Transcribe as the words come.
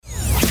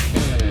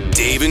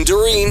Dave and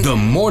Doreen, the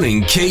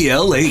morning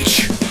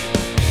KLH.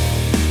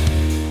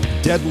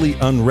 Deadly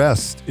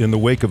unrest in the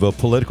wake of a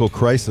political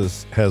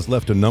crisis has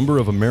left a number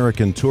of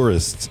American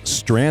tourists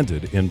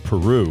stranded in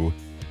Peru.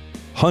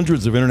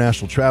 Hundreds of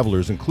international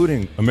travelers,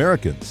 including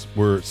Americans,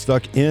 were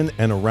stuck in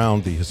and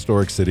around the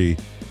historic city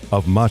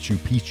of Machu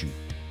Picchu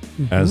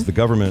as the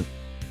government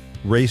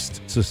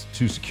raced to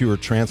secure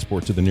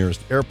transport to the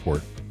nearest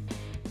airport.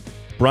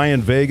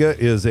 Brian Vega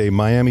is a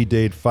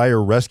Miami-Dade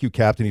fire rescue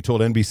captain. He told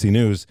NBC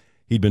News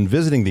he'd been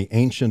visiting the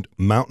ancient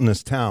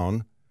mountainous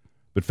town,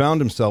 but found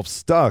himself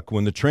stuck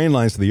when the train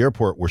lines to the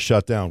airport were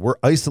shut down. We're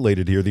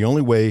isolated here. The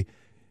only way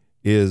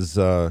is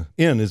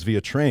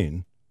via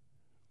train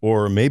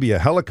or maybe a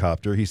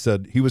helicopter. He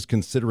said he was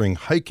considering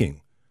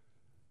hiking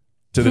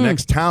to the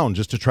next town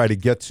just to try to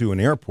get to an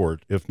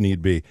airport if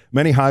need be.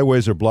 Many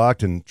highways are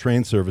blocked and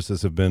train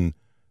services have been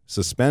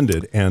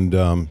suspended. And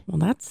well,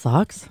 that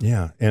sucks.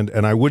 Yeah, and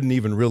I wouldn't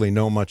even really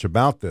know much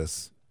about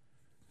this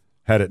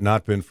had it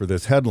not been for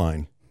this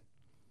headline.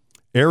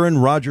 Aaron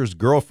Rodgers'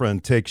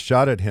 girlfriend takes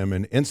shot at him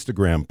in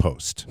Instagram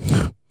post.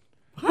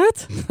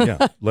 What?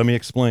 Yeah, let me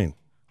explain.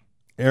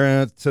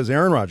 It says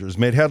Aaron Rodgers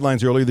made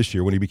headlines earlier this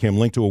year when he became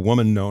linked to a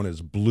woman known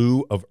as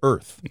Blue of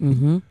Earth.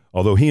 Mm-hmm.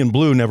 Although he and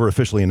Blue never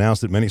officially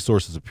announced it, many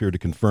sources appear to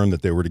confirm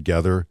that they were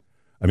together.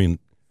 I mean,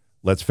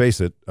 let's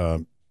face it,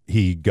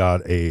 he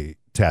got a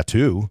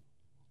tattoo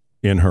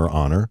in her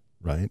honor,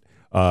 right?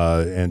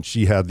 And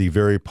she had the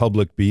very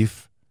public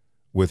beef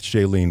with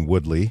Shailene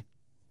Woodley.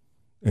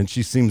 And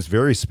she seems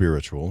very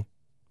spiritual.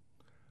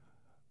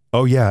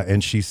 Oh, yeah,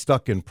 and she's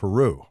stuck in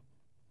Peru.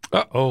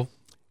 Uh-oh.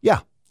 Yeah.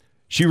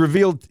 She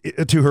revealed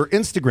to her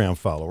Instagram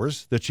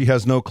followers that she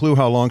has no clue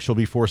how long she'll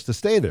be forced to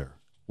stay there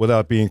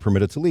without being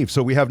permitted to leave.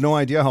 So we have no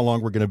idea how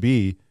long we're going to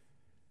be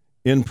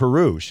in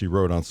Peru, she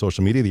wrote on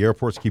social media. The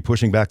airports keep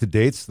pushing back the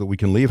dates so that we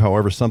can leave.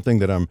 However, something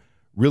that I'm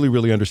really,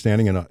 really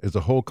understanding is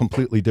a whole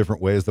completely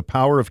different way is the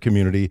power of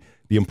community,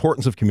 the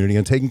importance of community,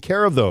 and taking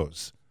care of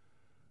those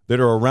that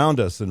are around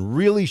us and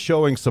really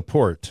showing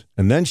support.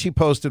 And then she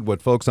posted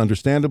what folks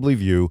understandably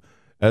view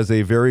as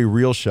a very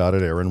real shot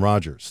at Aaron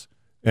Rodgers.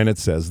 And it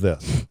says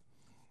this: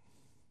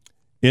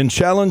 in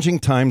challenging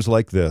times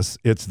like this,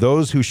 it's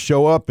those who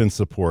show up in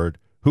support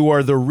who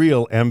are the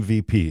real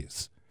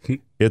MVPs.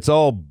 It's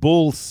all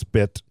bull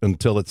spit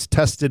until it's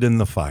tested in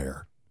the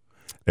fire.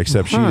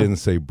 Except she didn't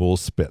say bull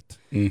spit.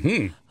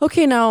 Mm-hmm.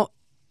 Okay, now,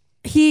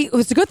 it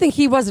was a good thing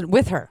he wasn't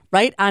with her,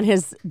 right? On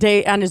his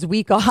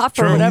week off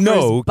or whatever.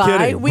 No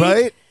kidding, week.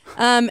 right?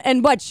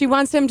 And what? She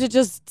wants him to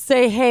just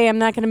say, hey, I'm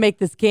not going to make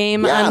this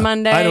game on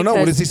Monday. I don't know.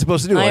 What is he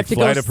supposed to do? I Like have to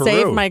fly go to Peru?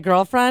 save my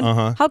girlfriend?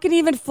 How can he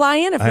even fly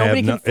in if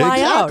nobody can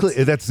fly out?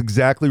 That's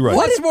exactly right.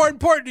 What's more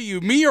important to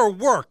you, me or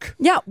work?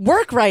 Yeah,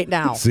 work right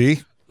now.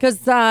 See? Because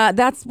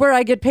that's where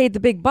I get paid the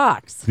big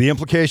bucks. The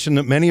implication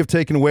that many have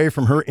taken away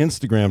from her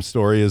Instagram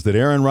story is that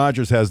Aaron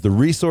Rodgers has the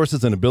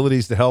resources and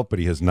abilities to help, but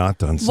he has not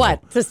done so.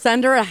 What? To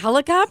send her a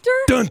helicopter?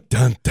 Dun,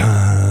 dun,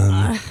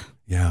 dun.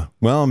 Yeah.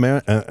 Well,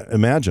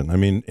 imagine. I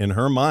mean, in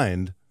her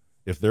mind,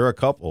 if they're a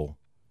couple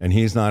and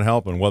he's not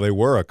helping, well, they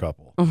were a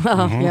couple.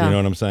 Yeah. You know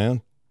what I'm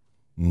saying?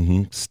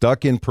 Mm-hmm.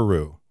 Stuck in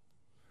Peru.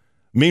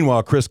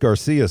 Meanwhile, Chris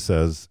Garcia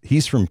says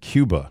he's from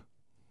Cuba,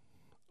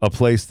 a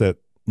place that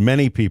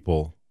many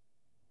people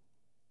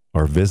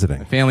are visiting.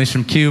 My family's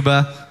from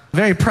Cuba.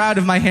 Very proud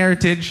of my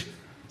heritage.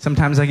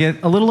 Sometimes I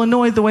get a little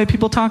annoyed the way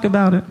people talk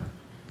about it.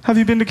 Have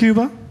you been to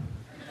Cuba?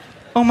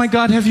 Oh my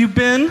God, have you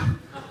been?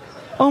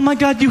 Oh my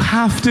God, you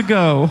have to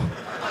go.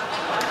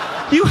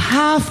 You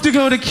have to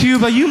go to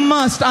Cuba. You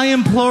must. I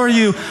implore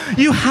you.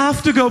 You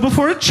have to go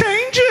before it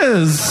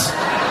changes.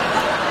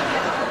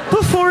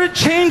 Before it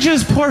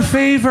changes, por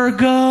favor,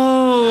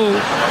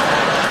 go.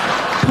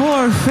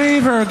 Por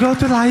favor, go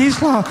to la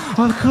isla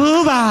of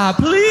Cuba,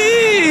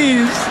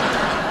 please.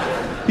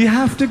 You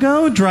have to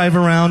go drive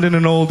around in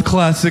an old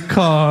classic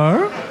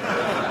car,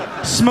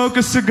 smoke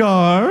a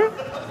cigar.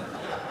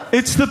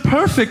 It's the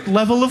perfect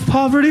level of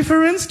poverty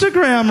for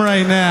Instagram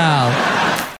right now.